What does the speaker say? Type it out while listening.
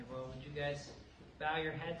you guys bow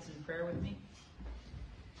your heads in prayer with me?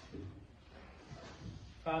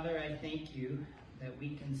 Father, I thank you that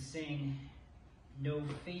we can sing, "No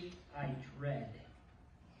fate I dread.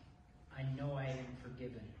 I know I am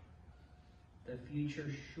forgiven. The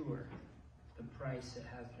future sure, the price that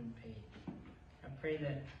has been paid." I pray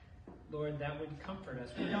that, Lord, that would comfort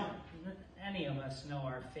us. Any of us know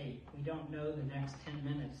our fate. We don't know the next 10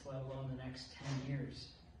 minutes, let alone the next 10 years.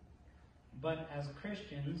 But as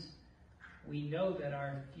Christians, we know that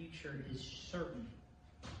our future is certain.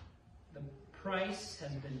 The price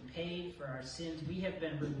has been paid for our sins. We have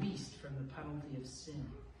been released from the penalty of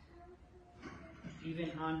sin.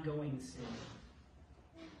 Even ongoing sin,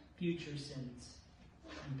 future sins,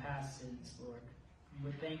 and past sins, Lord. And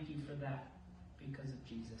we thank you for that because of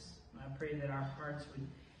Jesus. And I pray that our hearts would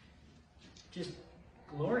just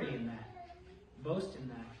glory in that, boast in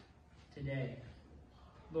that today.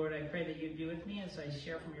 Lord, I pray that you'd be with me as I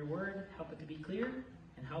share from your word. Help it to be clear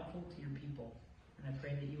and helpful to your people. And I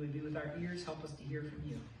pray that you would be with our ears. Help us to hear from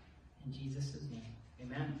you. In Jesus' name,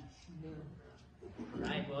 amen. All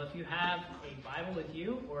right, well, if you have a Bible with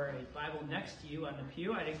you or a Bible next to you on the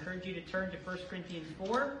pew, I'd encourage you to turn to 1 Corinthians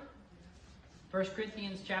 4. 1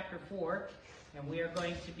 Corinthians chapter 4. And we are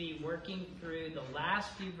going to be working through the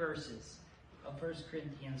last few verses of 1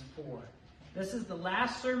 Corinthians 4. This is the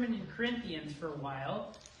last sermon in Corinthians for a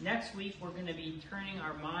while. Next week, we're going to be turning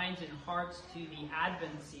our minds and hearts to the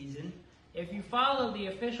Advent season. If you follow the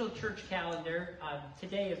official church calendar,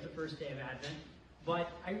 today is the first day of Advent.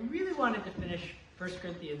 But I really wanted to finish 1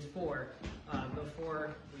 Corinthians 4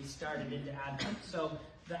 before we started into Advent. So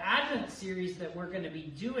the Advent series that we're going to be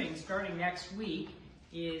doing starting next week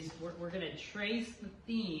is we're going to trace the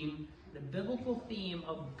theme, the biblical theme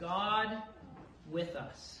of God with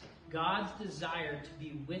us. God's desire to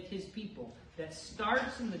be with his people. That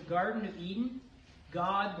starts in the Garden of Eden.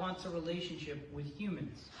 God wants a relationship with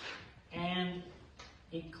humans. And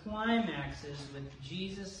it climaxes with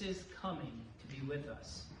Jesus' coming to be with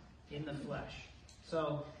us in the flesh.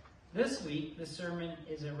 So this week, the sermon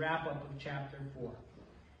is a wrap-up of chapter 4.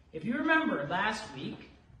 If you remember last week,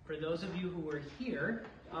 for those of you who were here,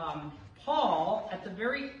 Paul, at the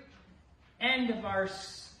very end of our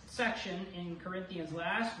section in Corinthians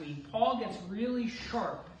last week, Paul gets really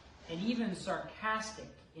sharp and even sarcastic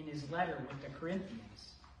in his letter with the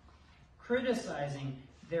Corinthians, criticizing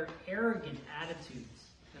their arrogant attitudes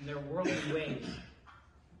and their worldly ways.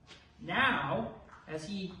 Now, as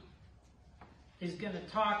he is going to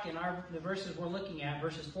talk in the verses we're looking at,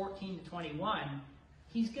 verses 14 to 21,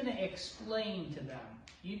 he's going to explain to them.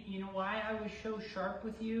 You know why I was so sharp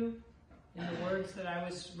with you in the words that I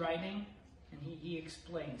was writing? And he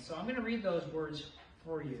explains. So I'm going to read those words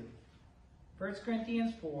for you. 1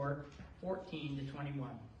 Corinthians 4, 14 to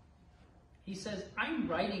 21. He says, "I'm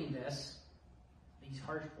writing these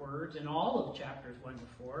harsh words, in all of chapters 1 to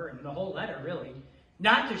 4, and the whole letter really,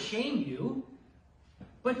 not to shame you,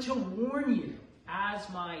 but to warn you, as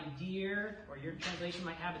my dear," or your translation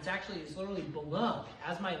might have, it's literally beloved,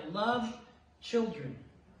 "as my loved children."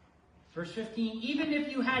 Verse 15, "Even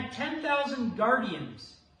if you had 10,000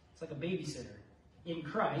 guardians," it's like a babysitter, "in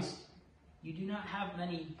Christ, you do not have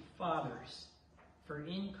many fathers. For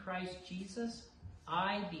in Christ Jesus,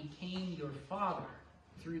 I became your father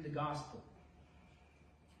through the gospel.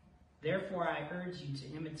 Therefore, I urge you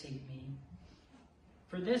to imitate me.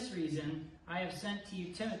 For this reason, I have sent to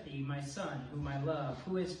you Timothy, my son, whom I love,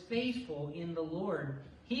 who is faithful in the Lord.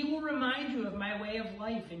 He will remind you of my way of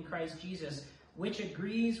life in Christ Jesus, which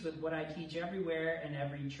agrees with what I teach everywhere in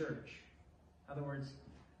every church." In other words,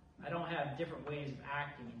 I don't have different ways of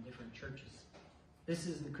acting in different churches. This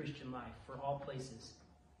is the Christian life for all places.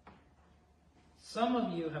 "Some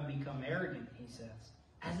of you have become arrogant," he says,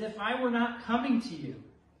 "as if I were not coming to you.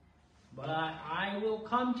 But I will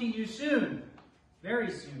come to you soon,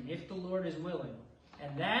 very soon, if the Lord is willing.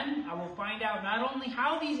 And then I will find out not only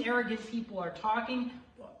how these arrogant people are talking,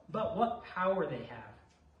 but what power they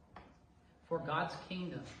have. For God's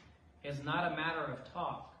kingdom is not a matter of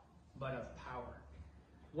talk, but of power.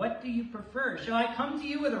 What do you prefer? Shall I come to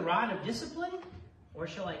you with a rod of discipline? Or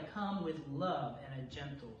shall I come with love and a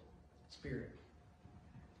gentle spirit?"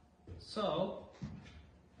 So,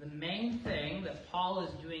 the main thing that Paul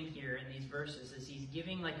is doing here in these verses is he's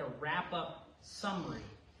giving like a wrap-up summary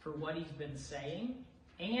for what he's been saying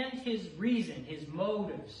and his reason, his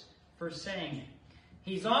motives for saying it.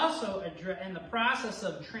 He's also in the process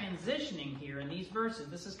of transitioning here in these verses.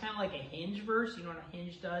 This is kind of like a hinge verse. You know what a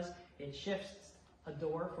hinge does? It shifts a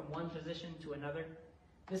door from one position to another.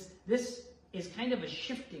 This is kind of a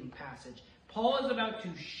shifting passage. Paul is about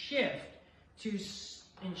to shift to,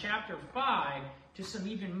 in chapter 5, to some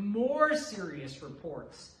even more serious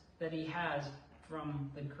reports that he has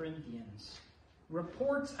from the Corinthians.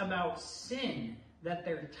 Reports about sin that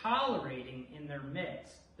they're tolerating in their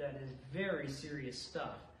midst. That is very serious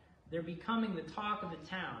stuff. They're becoming the talk of the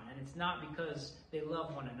town, and it's not because they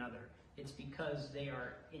love one another. It's because they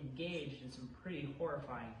are engaged in some pretty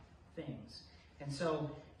horrifying things. And so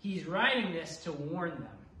he's writing this to warn them.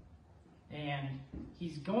 And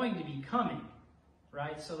he's going to be coming,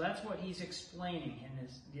 right? So that's what he's explaining in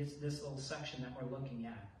this little section that we're looking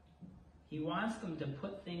at. He wants them to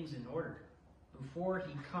put things in order before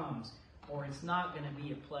he comes, or it's not going to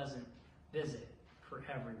be a pleasant visit for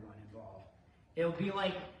everyone involved. It'll be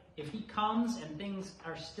like if he comes and things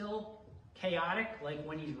are still chaotic, like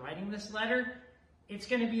when he's writing this letter, it's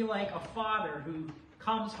going to be like a father who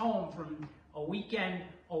comes home from a weekend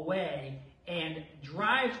away and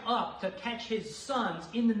drives up to catch his sons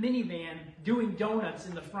in the minivan doing donuts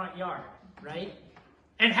in the front yard, right?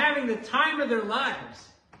 And having the time of their lives.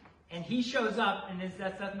 And he shows up, and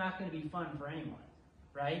that's not going to be fun for anyone,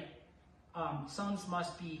 right? Sons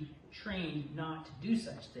must be trained not to do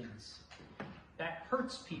such things. That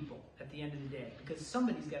hurts people at the end of the day, because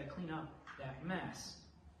somebody's got to clean up that mess.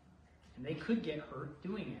 And they could get hurt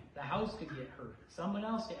doing it. The house could get hurt. Someone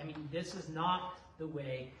else, this is not the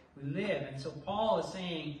way we live. And so Paul is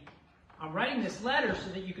saying, I'm writing this letter so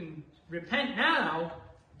that you can repent now,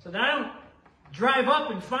 so that I don't drive up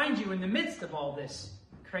and find you in the midst of all this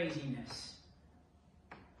craziness.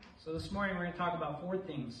 So this morning we're going to talk about 4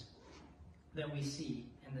 things that we see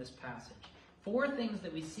in this passage. 4 things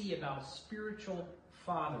that we see about spiritual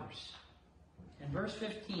fathers. In verse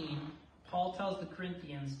 15, Paul tells the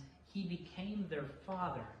Corinthians he became their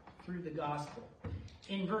father through the gospel.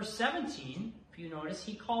 In verse 17, if you notice,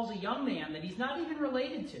 he calls a young man that he's not even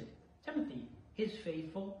related to, Timothy, his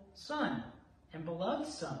faithful son and beloved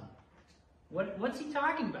son. What's he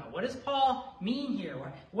talking about? What does Paul mean here?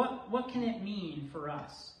 What can it mean for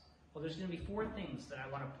us? Well, there's going to be 4 things that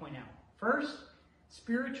I want to point out. First,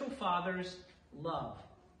 spiritual fathers love.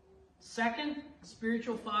 Second,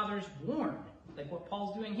 spiritual fathers warn, like what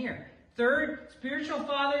Paul's doing here. Third, spiritual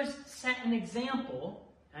fathers set an example.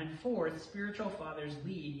 And fourth, spiritual fathers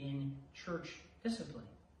lead in church discipline.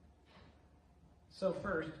 So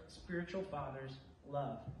first, spiritual fathers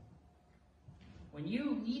love. When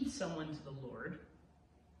you lead someone to the Lord,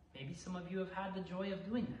 maybe some of you have had the joy of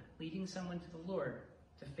doing that, leading someone to the Lord,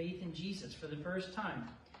 to faith in Jesus for the first time.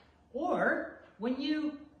 Or when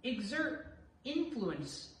you exert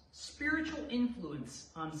influence, spiritual influence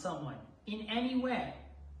on someone in any way.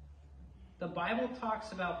 The Bible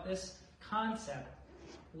talks about this concept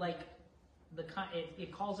like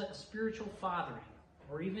it calls it a spiritual fathering,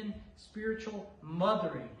 or even spiritual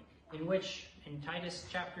mothering, in which in Titus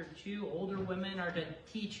chapter 2, older women are to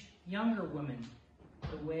teach younger women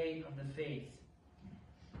the way of the faith.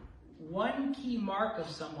 One key mark of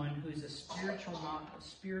someone who's a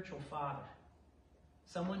spiritual father,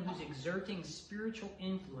 someone who's exerting spiritual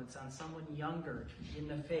influence on someone younger in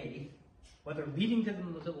the faith, whether leading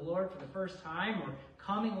them to the Lord for the first time or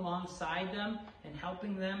coming alongside them and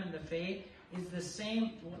helping them in the faith, is the same.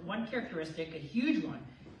 One characteristic, a huge one,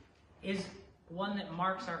 is one that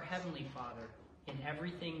marks our Heavenly Father in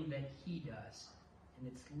everything that He does.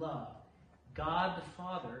 And it's love. God the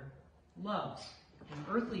Father loves. And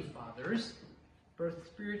earthly fathers, both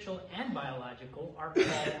spiritual and biological, are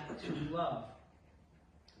called to love.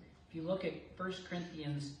 If you look at 1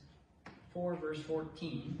 Corinthians 4, verse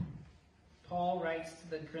 14, Paul writes to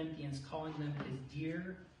the Corinthians, calling them his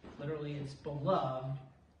dear, literally it's beloved,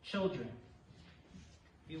 children.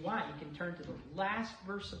 If you want, you can turn to the last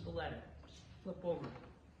verse of the letter. Just flip over.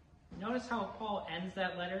 Notice how Paul ends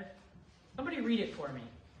that letter? Somebody read it for me,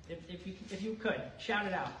 if you could. Shout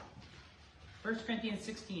it out. 1 Corinthians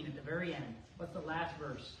 16 at the very end. What's the last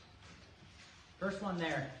verse? First one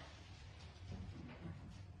there.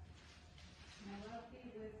 My love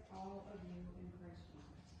be with all of you in Christ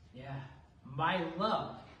Jesus. Yeah. My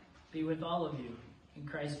love be with all of you in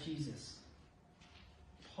Christ Jesus.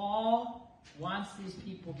 Paul wants these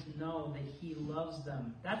people to know that he loves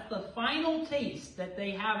them. That's the final taste that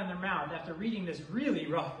they have in their mouth after reading this really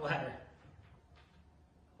rough letter.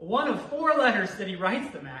 One of 4 letters that he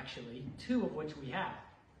writes them, actually, 2 of which we have.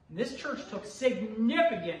 And this church took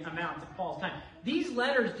significant amounts of Paul's time. These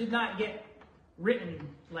letters did not get written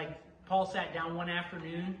like Paul sat down one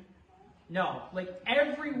afternoon. No, like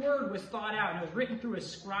every word was thought out, and it was written through a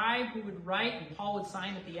scribe who would write, and Paul would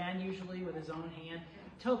sign at the end, usually with his own hand.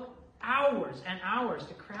 It took hours and hours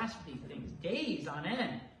to grasp these things, days on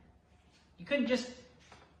end. You couldn't just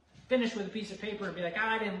finish with a piece of paper and be like,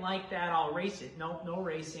 I didn't like that, I'll erase it. No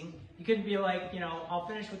racing. You couldn't be like, I'll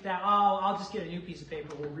finish with that, I'll just get a new piece of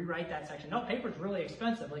paper, we'll rewrite that section. No, paper's really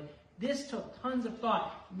expensive. Like, this took tons of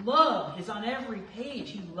thought. Love is on every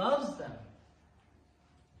page. He loves them.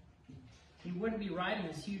 He wouldn't be writing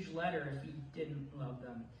this huge letter if he didn't love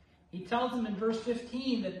them. He tells them in verse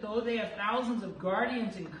 15 that though they have thousands of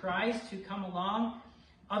guardians in Christ who come along,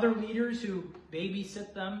 other leaders who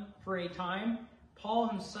babysit them for a time, Paul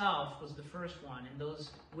himself was the first one, and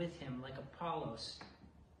those with him, like Apollos.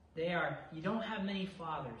 You don't have many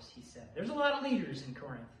fathers, he said. There's a lot of leaders in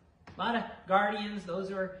Corinth. A lot of guardians,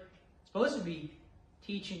 those are supposed to be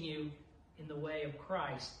teaching you in the way of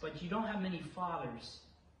Christ, but you don't have many fathers.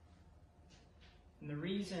 And the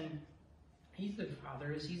reason he's the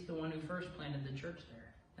father is he's the one who first planted the church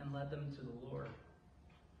there and led them to the Lord.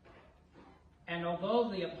 And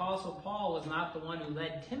although the Apostle Paul was not the one who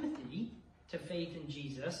led Timothy to faith in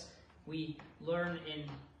Jesus, we learn in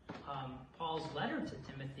Paul's letter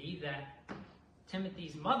to Timothy that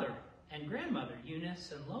Timothy's mother and grandmother,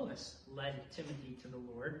 Eunice and Lois, led Timothy to the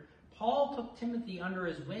Lord. Paul took Timothy under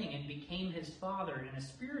his wing and became his father in a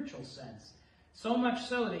spiritual sense. So much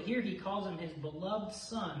so that here he calls him his beloved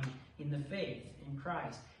son in the faith in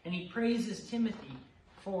Christ. And he praises Timothy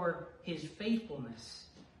for his faithfulness.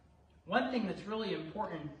 One thing that's really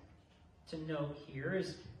important to note here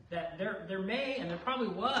is that there may, and there probably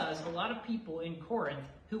was, a lot of people in Corinth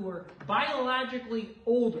who were biologically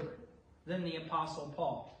older than the Apostle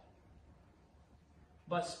Paul.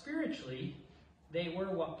 But spiritually, they were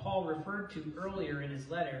what Paul referred to earlier in his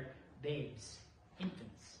letter, babes,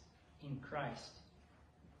 infants in Christ.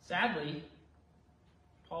 Sadly,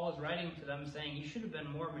 Paul is writing to them saying, you should have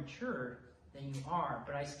been more mature than you are,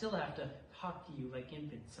 but I still have to talk to you like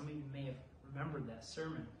infants. Some of you may have remembered that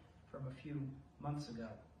sermon from a few months ago.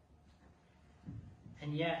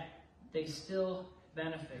 And yet, they still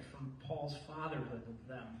benefit from Paul's fatherhood of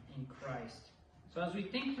them in Christ. So as we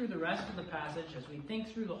think through the rest of the passage, as we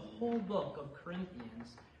think through the whole book of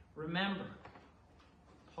Corinthians, remember,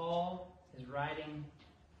 Paul is writing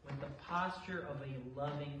with the posture of a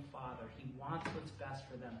loving father. He wants what's best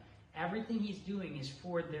for them. Everything he's doing is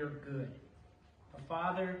for their good. A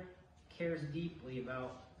father cares deeply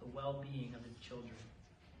about the well-being of his children.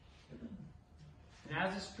 And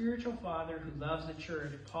as a spiritual father who loves the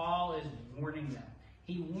church, Paul is warning them.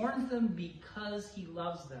 He warns them because he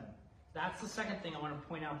loves them. That's the second thing I want to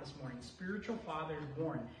point out this morning. Spiritual fathers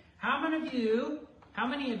warn. How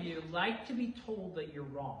many of you like to be told that you're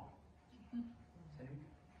wrong?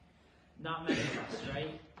 Not many of us,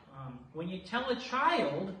 right? When you tell a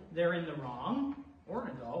child they're in the wrong, or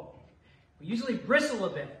an adult, we usually bristle a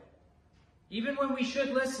bit, even when we should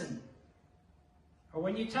listen. Or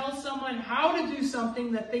when you tell someone how to do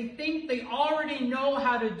something that they think they already know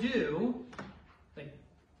how to do, like,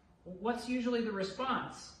 what's usually the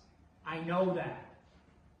response? I know that.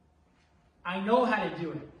 I know how to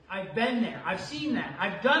do it. I've been there. I've seen that.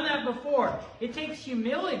 I've done that before. It takes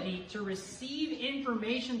humility to receive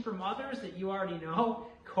information from others that you already know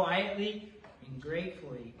quietly and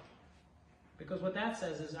gratefully. Because what that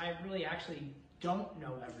says is I really actually don't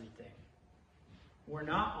know everything. We're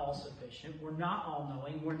not all sufficient. We're not all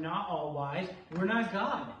knowing. We're not all wise. We're not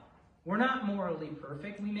God. We're not morally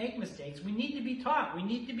perfect. We make mistakes. We need to be taught. We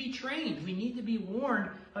need to be trained. We need to be warned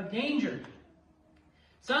of danger.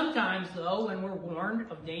 Sometimes, though, when we're warned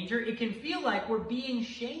of danger, it can feel like we're being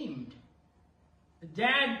shamed. The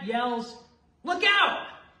dad yells, "Look out!"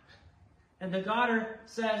 And the daughter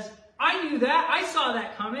says, "I knew that. I saw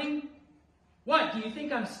that coming. What, do you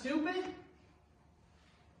think I'm stupid?"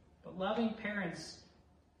 But loving parents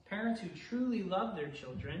who truly love their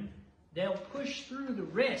children, they'll push through the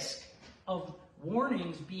risk of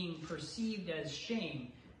warnings being perceived as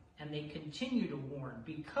shame, and they continue to warn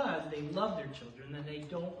because they love their children and they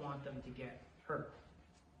don't want them to get hurt.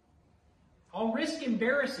 I'll risk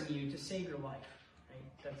embarrassing you to save your life. Right?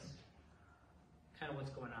 That's kind of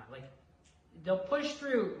what's going on. Like, they'll push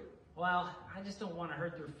through, well, I just don't want to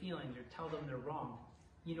hurt their feelings or tell them they're wrong.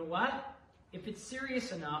 You know what? If it's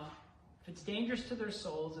serious enough, if it's dangerous to their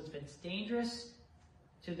souls, if it's dangerous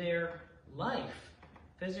to their life,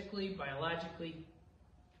 physically, biologically,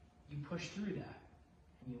 you push through that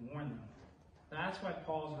and you warn them. That's why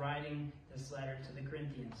Paul's writing this letter to the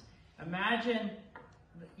Corinthians. Imagine,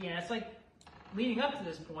 it's like leading up to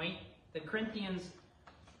this point, the Corinthians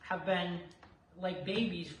have been like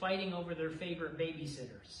babies fighting over their favorite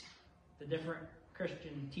babysitters, the different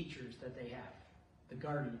Christian teachers that they have, the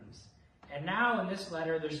guardians. And now in this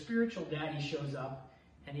letter, their spiritual daddy shows up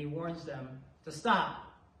and he warns them to stop.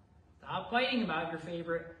 Stop fighting about your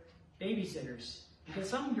favorite babysitters. Because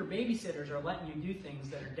some of your babysitters are letting you do things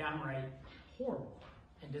that are downright horrible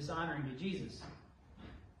and dishonoring to Jesus.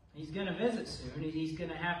 He's going to visit soon, and he's going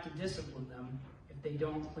to have to discipline them if they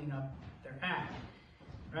don't clean up their act.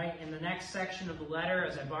 Right? In the next section of the letter,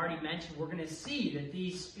 as I've already mentioned, we're going to see that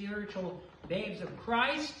these spiritual babes of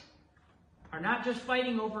Christ are not just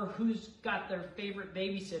fighting over who's got their favorite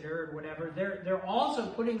babysitter or whatever. They're also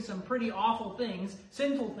putting some pretty awful things,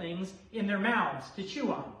 sinful things, in their mouths to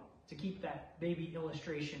chew on, to keep that baby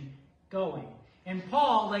illustration going. And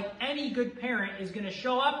Paul, like any good parent, is going to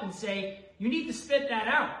show up and say, you need to spit that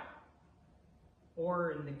out.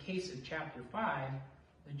 Or in the case of chapter 5,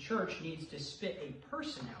 the church needs to spit a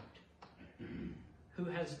person out who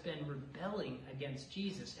has been rebelling against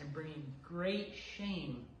Jesus and bringing great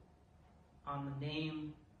shame on the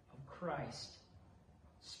name of Christ.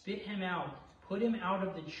 Spit him out. Put him out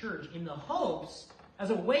of the church in the hopes, as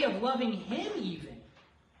a way of loving him even,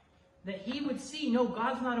 that he would see, no,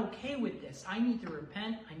 God's not okay with this. I need to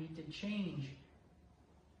repent. I need to change.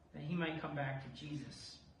 That he might come back to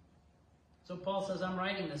Jesus. So Paul says, I'm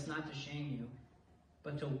writing this not to shame you,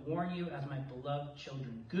 but to warn you as my beloved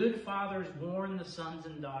children. Good fathers warn the sons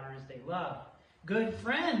and daughters they love. Good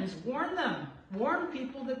friends warn them. Warn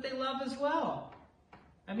people that they love as well.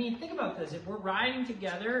 I mean, think about this. If we're riding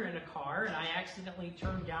together in a car and I accidentally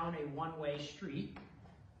turn down a one-way street,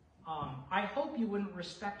 I hope you wouldn't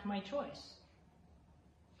respect my choice.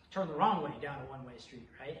 Turn the wrong way down a one-way street,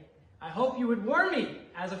 right? I hope you would warn me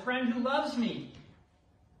as a friend who loves me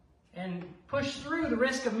and push through the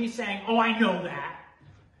risk of me saying, oh, I know that.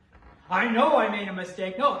 I know I made a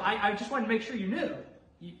mistake. No, I just wanted to make sure you knew.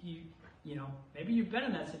 You know, maybe you've been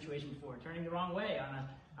in that situation before, turning the wrong way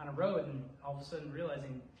on a road and all of a sudden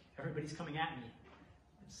realizing everybody's coming at me.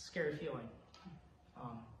 It's a scary feeling.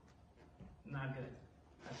 Not good.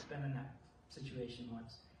 I've been in that situation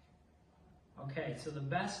once. Okay, so the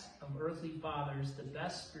best of earthly fathers, the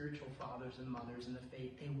best spiritual fathers and mothers in the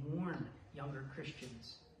faith, they warn younger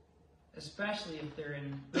Christians, especially if they're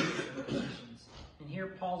in leadership positions. And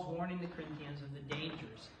here Paul's warning the Corinthians of the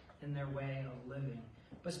dangers in their way of living.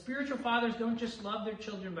 But spiritual fathers don't just love their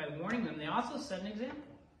children by warning them, they also set an example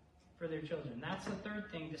for their children. That's the third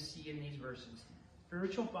thing to see in these verses.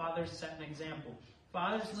 Spiritual fathers set an example.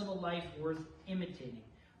 Fathers live a life worth imitating.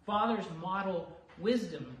 Fathers model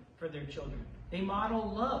wisdom for their children. They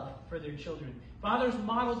model love for their children. Fathers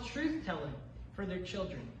model truth-telling for their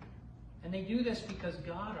children. And they do this because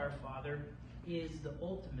God, our Father, is the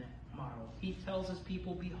ultimate model. He tells his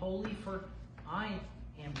people, be holy, for I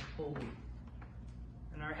am holy.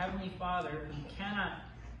 And our Heavenly Father,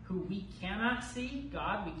 who we cannot see,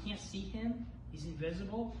 God, we can't see him, he's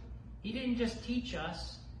invisible. He didn't just teach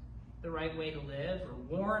us the right way to live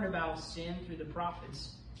or warn about sin through the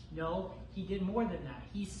prophets. No, he did more than that.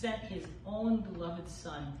 He sent his own beloved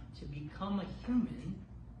Son to become a human,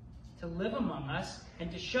 to live among us,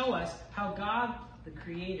 and to show us how God, the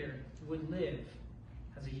Creator, would live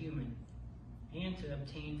as a human, and to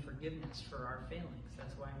obtain forgiveness for our failings.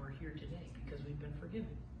 That's why we're here today, because we've been forgiven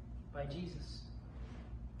by Jesus.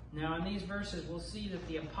 Now, in these verses, we'll see that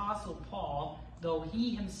the Apostle Paul, though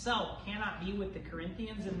he himself cannot be with the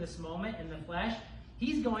Corinthians in this moment in the flesh,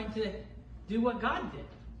 he's going to do what God did.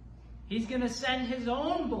 He's going to send his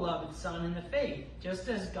own beloved Son in the faith, just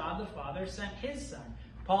as God the Father sent his Son.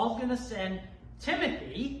 Paul's going to send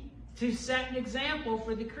Timothy to set an example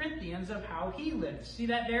for the Corinthians of how he lives. See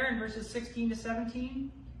that there in verses 16 to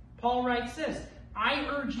 17? Paul writes this, I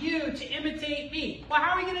urge you to imitate me. Well,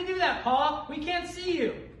 how are we going to do that, Paul? We can't see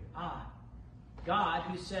you. God,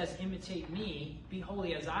 who says, imitate me, be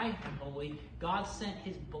holy as I am holy, God sent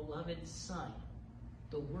his beloved Son.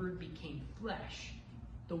 The Word became flesh.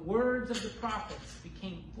 The words of the prophets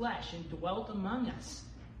became flesh and dwelt among us.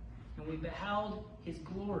 And we beheld his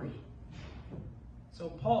glory. So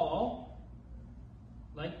Paul,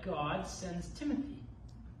 like God, sends Timothy,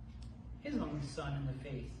 his own son in the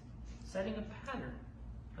faith, setting a pattern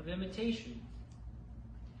of imitation.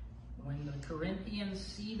 When the Corinthians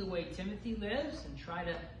see the way Timothy lives and try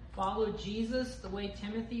to follow Jesus the way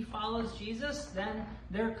Timothy follows Jesus, then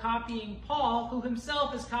they're copying Paul, who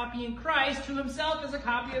himself is copying Christ, who himself is a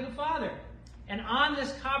copy of the Father. And on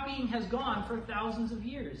this copying has gone for thousands of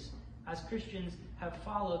years, as Christians have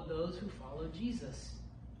followed those who follow Jesus.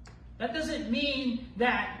 That doesn't mean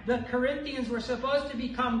that the Corinthians were supposed to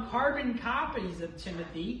become carbon copies of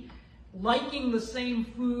Timothy, liking the same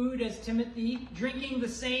food as Timothy, drinking the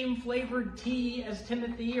same flavored tea as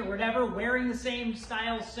Timothy or whatever, wearing the same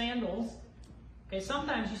style sandals. Okay,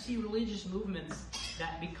 sometimes you see religious movements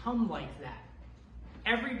that become like that.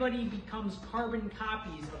 Everybody becomes carbon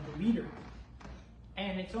copies of the leader.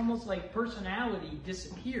 and it's almost like personality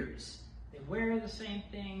disappears. They wear the same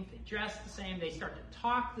thing, they dress the same, they start to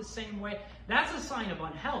talk the same way. That's a sign of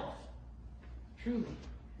unhealth. Truly.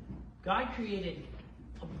 God created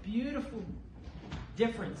a beautiful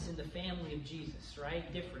difference in the family of Jesus,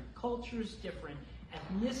 right? Different cultures, different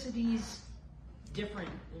ethnicities, different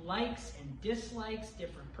likes and dislikes,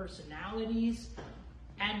 different personalities.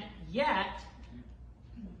 And yet,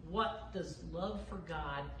 what does love for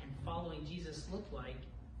God and following Jesus look like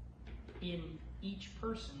in each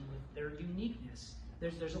person with their uniqueness?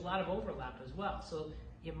 There's a lot of overlap as well. So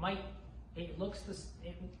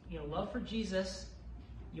love for Jesus,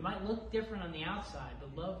 you might look different on the outside,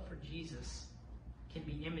 but love for Jesus can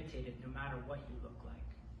be imitated no matter what you look like.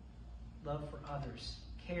 Love for others,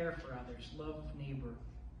 care for others, love neighbor.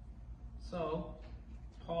 So,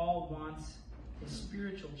 Paul wants his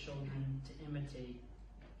spiritual children to imitate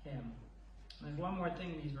him. And there's one more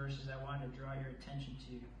thing in these verses I wanted to draw your attention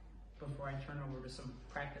to before I turn over to some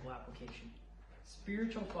practical application.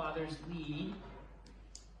 Spiritual fathers lead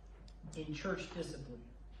in church discipline.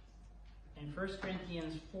 In 1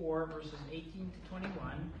 Corinthians 4, verses 18 to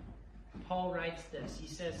 21, Paul writes this. He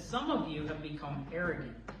says, "Some of you have become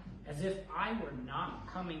arrogant, as if I were not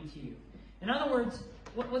coming to you." In other words,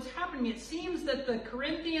 what's happening, it seems that the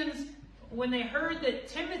Corinthians, when they heard that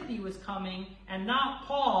Timothy was coming and not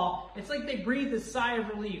Paul, it's like they breathed a sigh of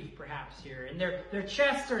relief, perhaps, here. And their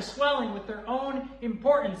chests are swelling with their own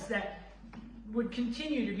importance that would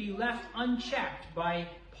continue to be left unchecked by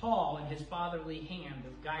Paul and his fatherly hand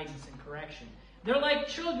of guidance and correction. They're like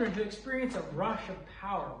children who experience a rush of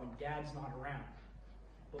power when dad's not around.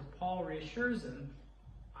 But Paul reassures them,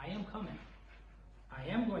 I am coming. I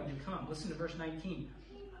am going to come. Listen to verse 19.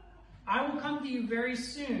 "I will come to you very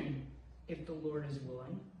soon, if the Lord is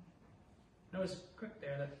willing." Notice quick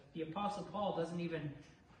there that the Apostle Paul doesn't even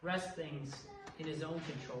rest things in his own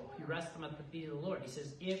control. He rests them at the feet of the Lord. He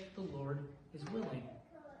says, if the Lord is willing,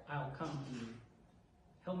 I'll come to you.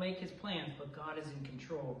 He'll make his plans, but God is in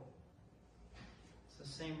control. It's the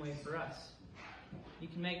same way for us. You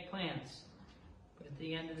can make plans, but at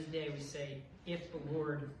the end of the day, we say, if the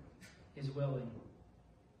Lord is willing.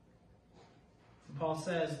 And Paul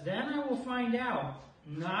says, "Then I will find out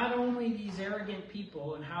not only these arrogant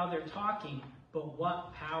people and how they're talking, but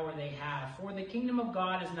what power they have. For the kingdom of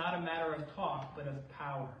God is not a matter of talk, but of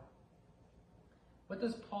power." What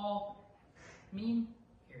does Paul mean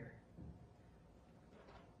here?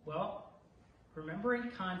 Well, remember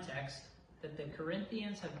in context that the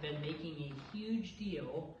Corinthians have been making a huge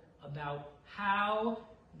deal about how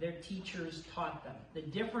their teachers taught them, the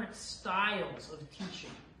different styles of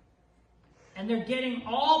teaching. And they're getting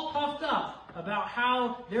all puffed up about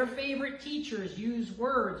how their favorite teachers use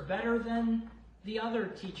words better than the other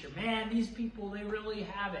teacher. Man, these people, they really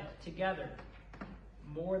have it together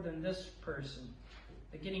more than this person.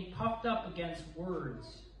 They're getting puffed up against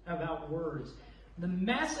words, about words. The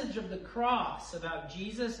message of the cross about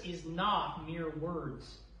Jesus is not mere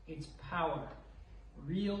words. It's power.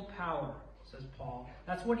 Real power, says Paul.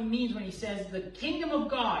 That's what he means when he says the kingdom of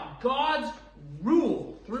God, God's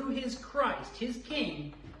rule through his Christ, his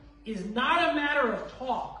king, is not a matter of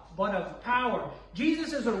talk, but of power.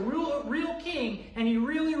 Jesus is a real king, and he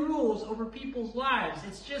really rules over people's lives.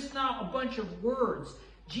 It's just not a bunch of words.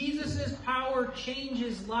 Jesus' power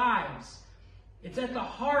changes lives. It's at the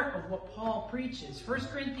heart of what Paul preaches. 1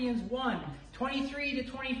 Corinthians 1, 23 to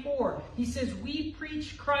 24. He says, "We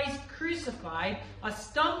preach Christ crucified, a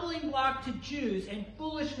stumbling block to Jews and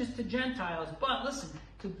foolishness to Gentiles. But," listen,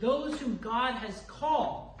 "to those whom God has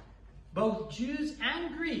called, both Jews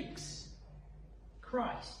and Greeks,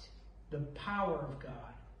 Christ, the power of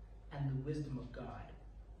God and the wisdom of God."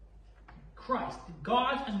 Christ,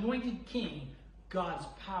 God's anointed king, God's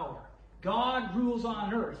power. God rules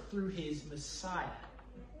on earth through his Messiah.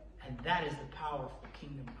 And that is the powerful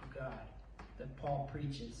kingdom of God that Paul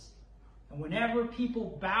preaches. And whenever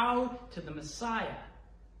people bow to the Messiah,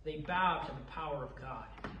 they bow to the power of God.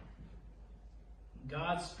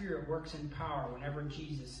 God's Spirit works in power whenever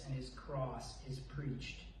Jesus and his cross is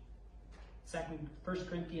preached. 1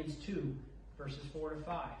 Corinthians 2, verses 4 to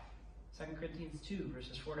 5. 2 Corinthians 2,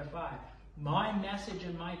 verses 4 to 5. "My message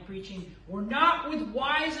and my preaching were not with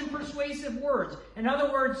wise and persuasive words." In other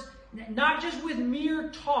words, not just with mere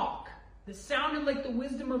talk that sounded like the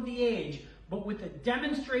wisdom of the age, but with a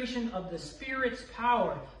demonstration of the Spirit's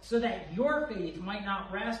power, so that your faith might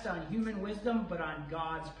not rest on human wisdom, but on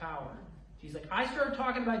God's power. He's like, I started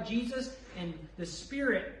talking about Jesus, and the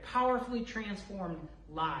Spirit powerfully transformed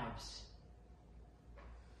lives.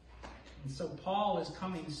 And so Paul is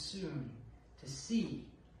coming soon to see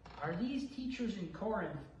are these teachers in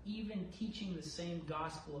Corinth even teaching the same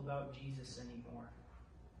gospel about Jesus anymore?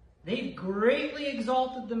 They've greatly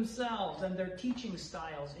exalted themselves and their teaching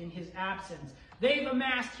styles in his absence. They've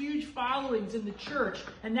amassed huge followings in the church,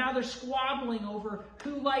 and now they're squabbling over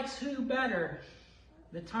who likes who better.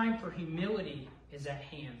 The time for humility is at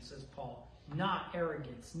hand, says Paul. Not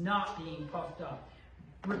arrogance, not being puffed up.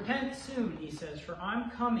 Repent soon, he says, for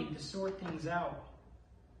I'm coming to sort things out.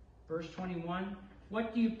 Verse 21,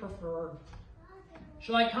 what do you prefer?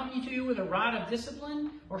 Shall I come to you with a rod of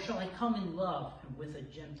discipline, or shall I come in love and with a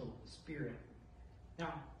gentle spirit?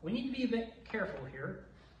 Now, we need to be a bit careful here.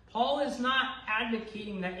 Paul is not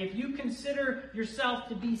advocating that if you consider yourself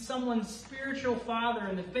to be someone's spiritual father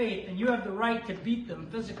in the faith, then you have the right to beat them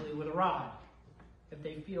physically with a rod if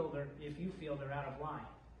you feel they're out of line,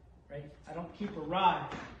 right? I don't keep a rod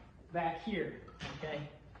back here, okay?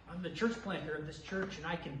 I'm the church planter of this church, and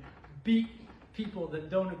I can beat people that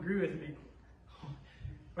don't agree with me,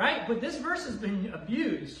 right? But this verse has been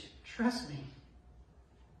abused. Trust me,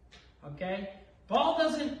 okay? Paul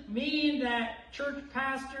doesn't mean that church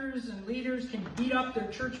pastors and leaders can beat up their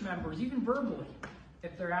church members, even verbally,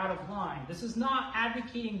 if they're out of line. This is not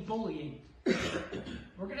advocating bullying.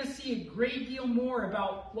 We're going to see a great deal more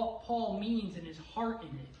about what Paul means and his heart in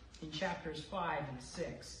it in chapters 5 and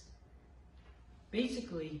 6.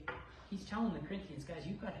 Basically, he's telling the Corinthians, guys,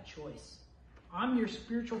 you've got a choice. I'm your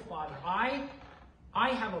spiritual father. I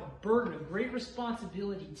have a burden, a great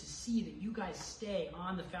responsibility to see that you guys stay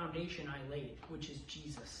on the foundation I laid, which is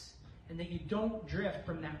Jesus, and that you don't drift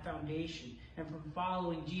from that foundation and from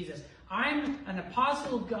following Jesus. I'm an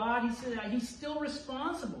apostle of God. He said he's still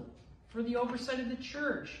responsible for the oversight of the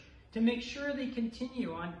church to make sure they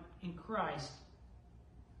continue on in Christ.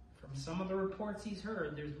 From some of the reports he's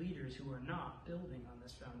heard, there's leaders who are not building on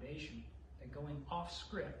this foundation. They're going off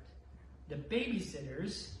script. The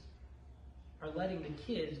babysitters are letting the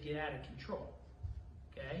kids get out of control.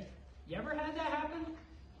 Okay? You ever had that happen?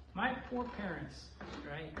 My poor parents,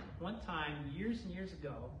 right? One time, years and years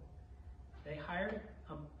ago, they hired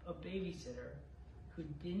a babysitter who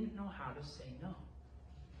didn't know how to say no.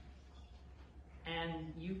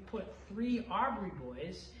 And you put 3 Aubrey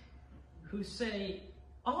boys who say,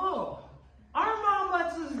 oh, our mom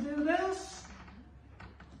lets us do this.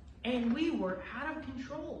 And we were out of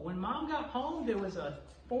control. When mom got home, there was a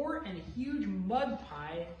fort and a huge mud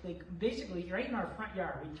pie, like basically right in our front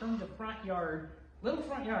yard. We turned the little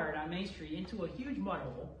front yard on Main Street into a huge mud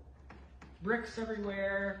hole. Bricks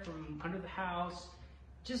everywhere from under the house.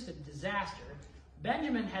 Just a disaster. Ben,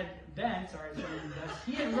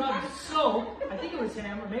 he had rubbed soap, I think it was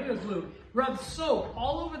him, or maybe it was Luke, rubbed soap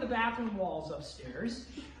all over the bathroom walls upstairs.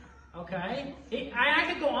 Okay? I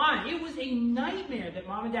could go on. It was a nightmare that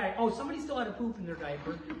mom and dad, somebody still had a poop in their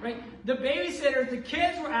diaper, right? The babysitters, the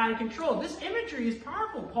kids were out of control. This imagery is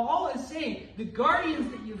powerful. Paul is saying the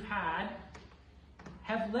guardians that you've had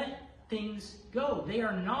have let things go. They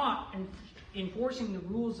are not enforcing the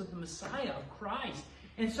rules of the Messiah, of Christ.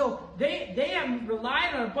 And so they have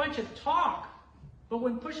relied on a bunch of talk. But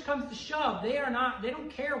when push comes to shove, they don't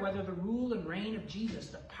care whether the rule and reign of Jesus,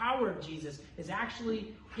 the power of Jesus, is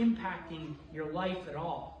actually impacting your life at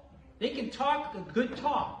all. They can talk a good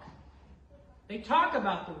talk. They talk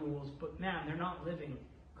about the rules, but man, they're not living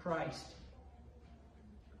Christ.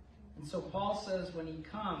 And so Paul says when he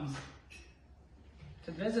comes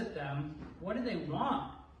to visit them, what do they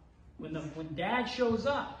want? When dad shows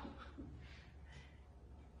up,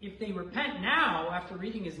 if they repent now, after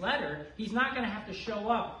reading his letter, he's not going to have to show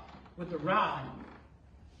up with the rod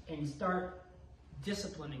and start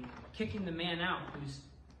disciplining, kicking the man out who's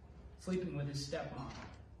sleeping with his stepmom.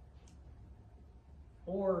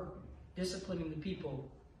 Or disciplining the people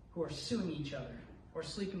who are suing each other or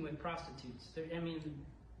sleeping with prostitutes. The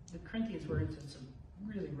Corinthians were into some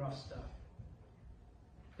really rough stuff.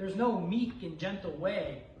 There's no meek and gentle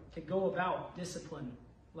way to go about discipline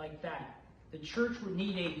like that. The church would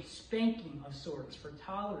need a spanking of sorts for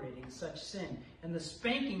tolerating such sin. And the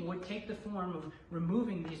spanking would take the form of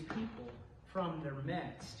removing these people from their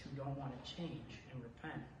midst who don't want to change and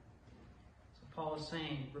repent. So Paul is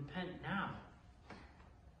saying, repent now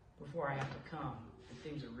before I have to come. And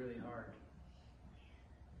things are really hard.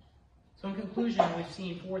 So in conclusion, we've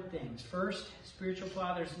seen 4 things. First, spiritual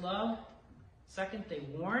fathers love. Second, they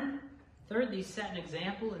warn. Third, they set an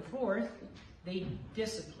example. And fourth, they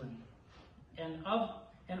discipline. And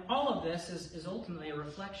all of this is ultimately a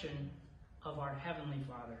reflection of our Heavenly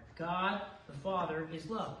Father. God, the Father, is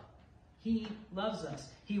love. He loves us.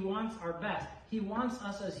 He wants our best. He wants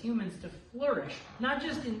us as humans to flourish, not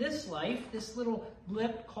just in this life, this little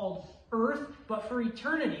blip called earth, but for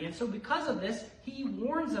eternity. And so because of this, he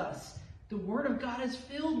warns us. The Word of God is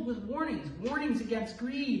filled with warnings. Warnings against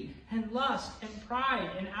greed and lust and pride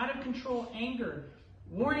and out of control anger.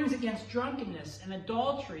 Warnings against drunkenness and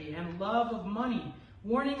adultery and love of money.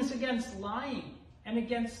 Warnings against lying and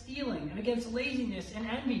against stealing and against laziness and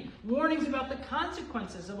envy. Warnings about the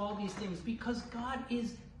consequences of all these things, because God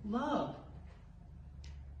is love.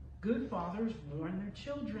 Good fathers warn their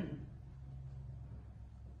children.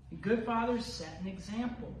 Good fathers set an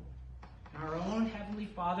example. Our own Heavenly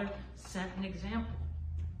Father set an example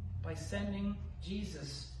by sending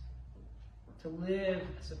Jesus to live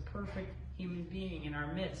as a perfect human being in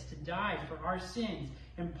our midst, to die for our sins.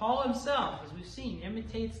 And Paul himself, as we've seen,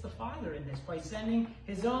 imitates the Father in this by sending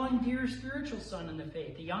his own dear spiritual son in the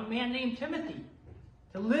faith, a young man named Timothy,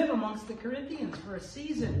 to live amongst the Corinthians for a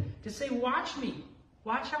season, to say, watch me,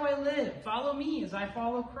 watch how I live, follow me as I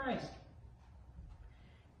follow Christ.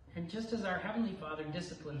 And just as our Heavenly Father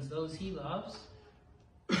disciplines those he loves,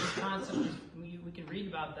 this concept, we can read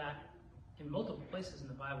about that in multiple places in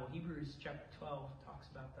the Bible. Hebrews chapter 12 talks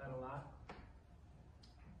about that a lot.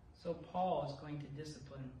 So Paul is going to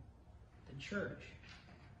discipline the church.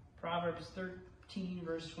 Proverbs 13,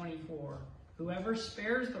 verse 24. Whoever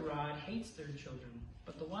spares the rod hates their children,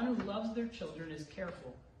 but the one who loves their children is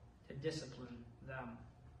careful to discipline them.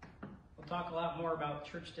 We'll talk a lot more about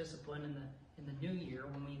church discipline in the new year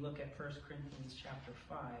when we look at 1 Corinthians chapter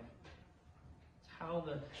 5. It's how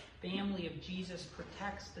the family of Jesus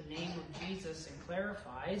protects the name of Jesus and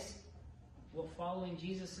clarifies what following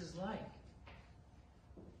Jesus is like,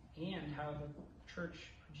 and how the church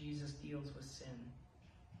of Jesus deals with sin.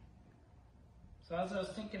 So as I was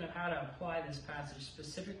thinking of how to apply this passage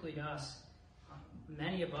specifically to us,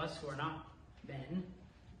 many of us who are not men,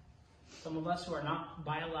 some of us who are not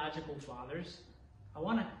biological fathers, I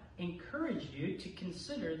want to encourage you to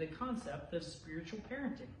consider the concept of spiritual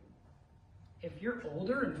parenting. If you're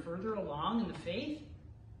older and further along in the faith,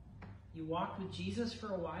 you walked with Jesus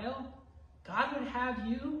for a while, God would have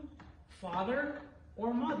you father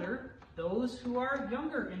or mother those who are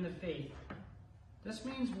younger in the faith. This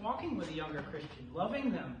means walking with a younger Christian,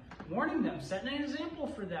 loving them, warning them, setting an example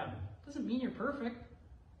for them. Doesn't mean you're perfect.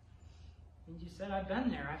 It means you said, I've been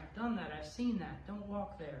there, I've done that, I've seen that. Don't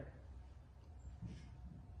walk there.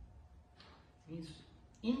 It means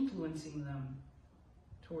influencing them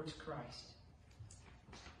towards Christ.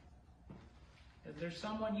 If there's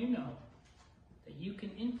someone you know that you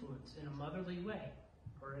can influence in a motherly way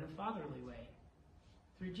or in a fatherly way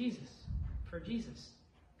through Jesus, for Jesus.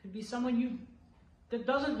 Could be someone that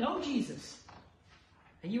doesn't know Jesus,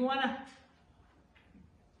 and you want to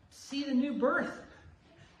see the new birth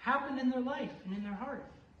happen in their life and in their heart,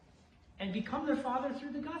 and become their father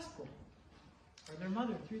through the gospel, or their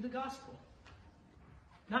mother through the gospel.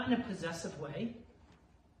 Not in a possessive way,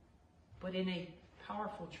 but in a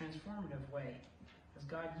powerful, transformative way, as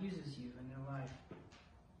God uses you in their life.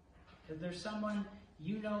 If there's someone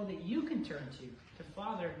you know that you can turn to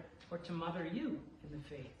father or to mother you in the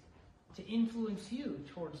faith, to influence you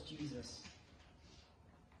towards Jesus.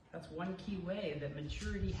 That's one key way that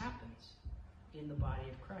maturity happens in the body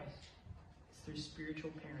of Christ. It's through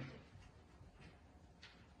spiritual parenting.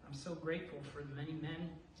 I'm so grateful for the many men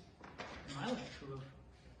in my life who have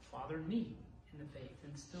fathered me in the faith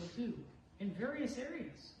and still do in various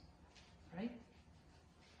areas, right?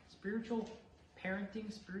 Spiritual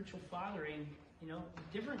parenting, spiritual fathering,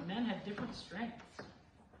 different men have different strengths.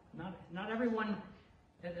 Not everyone,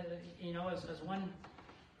 as one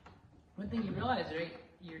thing you realize, right?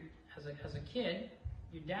 As a kid,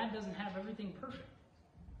 your dad doesn't have everything perfect,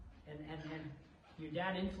 and your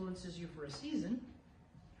dad influences you for a season,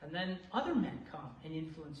 and then other men come and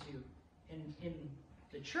influence you. In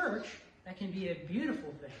the church, that can be a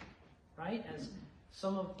beautiful thing, right? As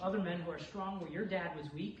some of other men who are strong where your dad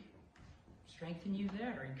was weak, strengthen you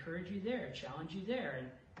there, encourage you there, challenge you there.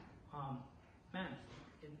 And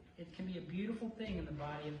it can be a beautiful thing in the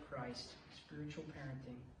body of Christ, spiritual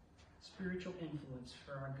parenting, spiritual influence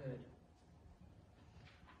for our good.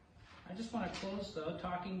 I just want to close, though,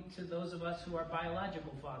 talking to those of us who are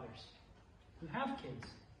biological fathers, who have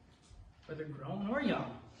kids, whether grown or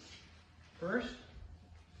young. First,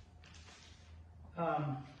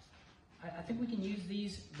 I think we can use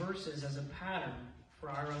these verses as a pattern for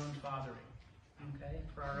our own fathering, okay?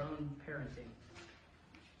 For our own parenting.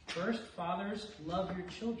 First, fathers, love your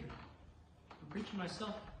children. I'm preaching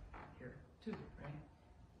myself here, too, right?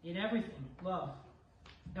 In everything, love.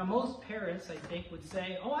 Now, most parents, I think, would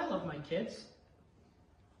say, oh, I love my kids.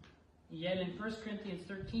 Yet in 1 Corinthians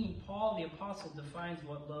 13, Paul the Apostle defines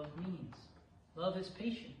what love means. Love is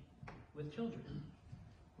patient with children.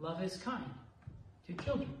 Love is kind to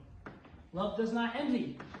children. Love does not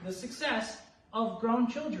envy the success of grown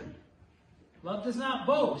children. Love does not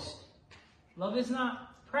boast. Love is not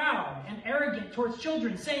proud and arrogant towards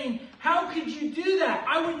children, saying, "How could you do that?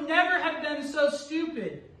 I would never have been so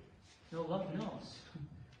stupid." No, love knows.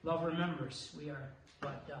 Love remembers we are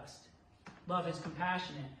but dust. Love is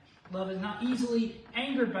compassionate. Love is not easily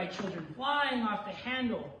angered by children, flying off the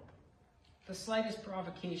handle the slightest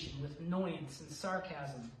provocation with annoyance and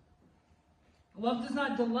sarcasm. Love does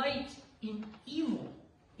not delight in evil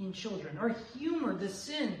in children or humor the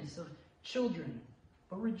sins of children,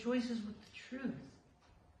 but rejoices with the truth.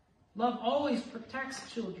 Love always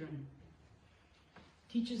protects children,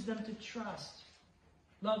 teaches them to trust.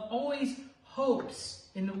 Love always hopes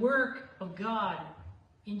in the work of God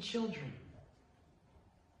in children.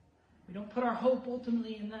 We don't put our hope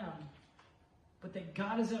ultimately in them, but that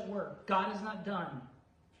God is at work. God is not done.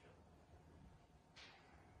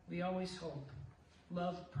 We always hope.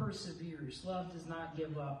 Love perseveres. Love does not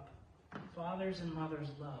give up. Fathers and mothers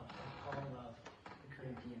love, like Paul loved the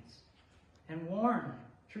Corinthians. And warn.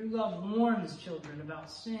 True love warns children about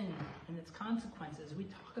sin and its consequences. We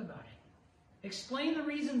talk about it. Explain the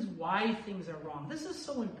reasons why things are wrong. This is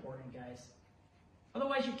so important, guys.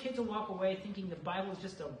 Otherwise, your kids will walk away thinking the Bible is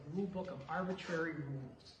just a rule book of arbitrary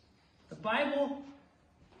rules. The Bible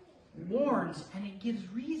warns and it gives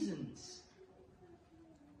reasons.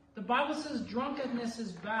 The Bible says drunkenness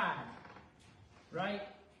is bad, right?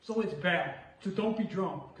 So it's bad. So don't be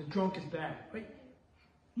drunk, because drunk is bad, right?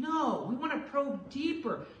 No, we want to probe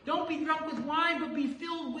deeper. Don't be drunk with wine, but be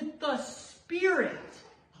filled with the Spirit.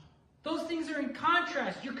 Those things are in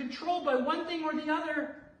contrast. You're controlled by one thing or the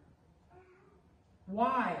other.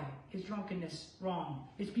 Why is drunkenness wrong?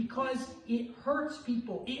 It's because it hurts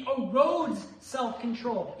people. It erodes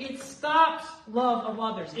self-control. It stops love of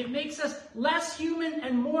others. It makes us less human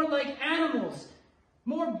and more like animals,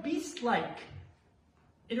 more beast-like.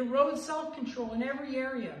 It erodes self-control in every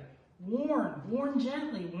area. Warn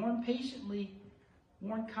gently, warn patiently,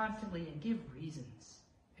 warn constantly, and give reasons.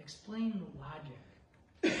 Explain the logic.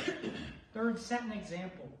 Third, set an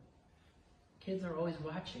example. Kids are always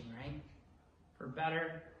watching, right? For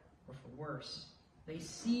better or for worse. They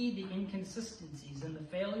see the inconsistencies and the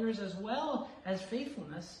failures as well as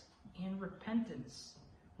faithfulness and repentance.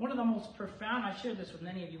 One of the most profound, I've shared this with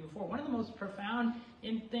many of you before, one of the most profound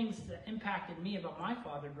things that impacted me about my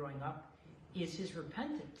father growing up is his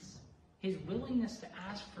repentance. His willingness to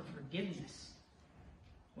ask for forgiveness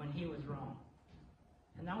when he was wrong.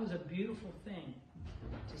 And that was a beautiful thing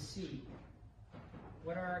to see.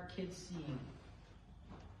 What are our kids seeing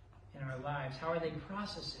in our lives? How are they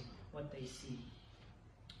processing what they see?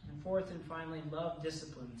 And fourth and finally, love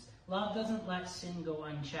disciplines. Love doesn't let sin go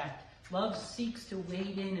unchecked. Love seeks to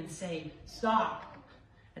wade in and say, stop.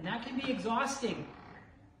 And that can be exhausting.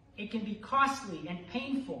 It can be costly and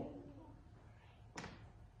painful.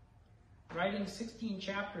 Writing 16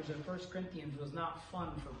 chapters of 1 Corinthians was not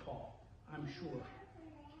fun for Paul, I'm sure.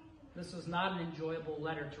 This was not an enjoyable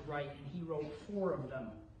letter to write, and he wrote 4 of them.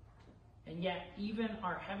 And yet, even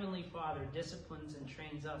our Heavenly Father disciplines and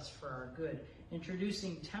trains us for our good,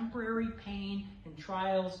 introducing temporary pain and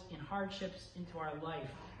trials and hardships into our life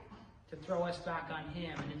to throw us back on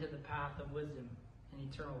Him and into the path of wisdom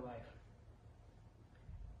and eternal life.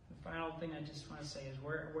 The final thing I just want to say is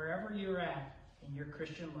wherever you're at in your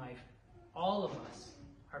Christian life, all of us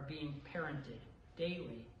are being parented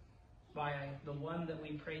daily by the one that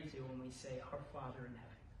we pray to when we say, Our Father in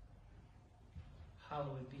heaven,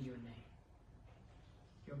 hallowed be your name.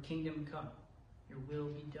 Your kingdom come. Your will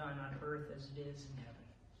be done on earth as it is in heaven.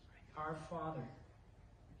 Our Father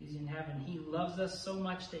is in heaven. He loves us so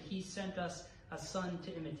much that He sent us a Son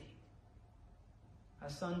to imitate. A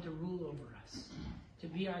Son to rule over us. To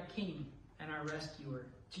be our King and our rescuer,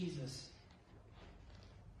 Jesus.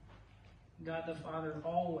 God the Father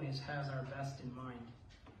always has our best in mind.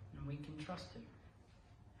 And we can trust Him.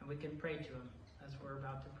 And we can pray to Him as we're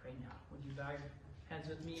about to pray now. Would you bow your heads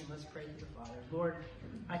with me and let's pray to the Father. Lord,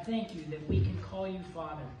 I thank you that we can call you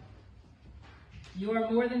Father. You are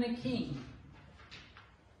more than a king.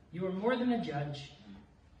 You are more than a judge.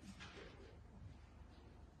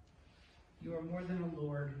 You are more than a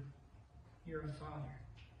Lord. You're a Father.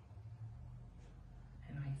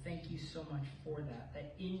 And I thank you so much for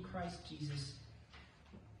that in Christ Jesus,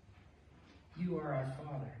 you are our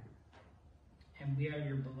Father. And we are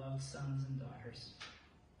your beloved sons and daughters.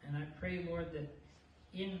 And I pray, Lord, that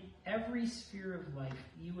in every sphere of life,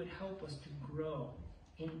 you would help us to grow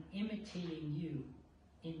in imitating you,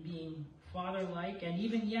 in being father-like, and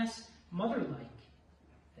even, yes, mother-like,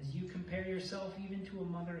 as you compare yourself even to a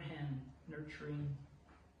mother hen, nurturing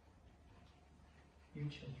your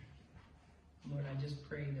children. Lord, I just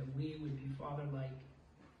pray that we would be Father-like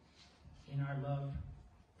in our love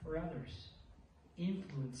for others,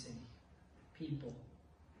 influencing people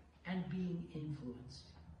and being influenced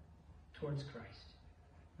towards Christ.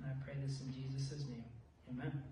 And I pray this in Jesus' name.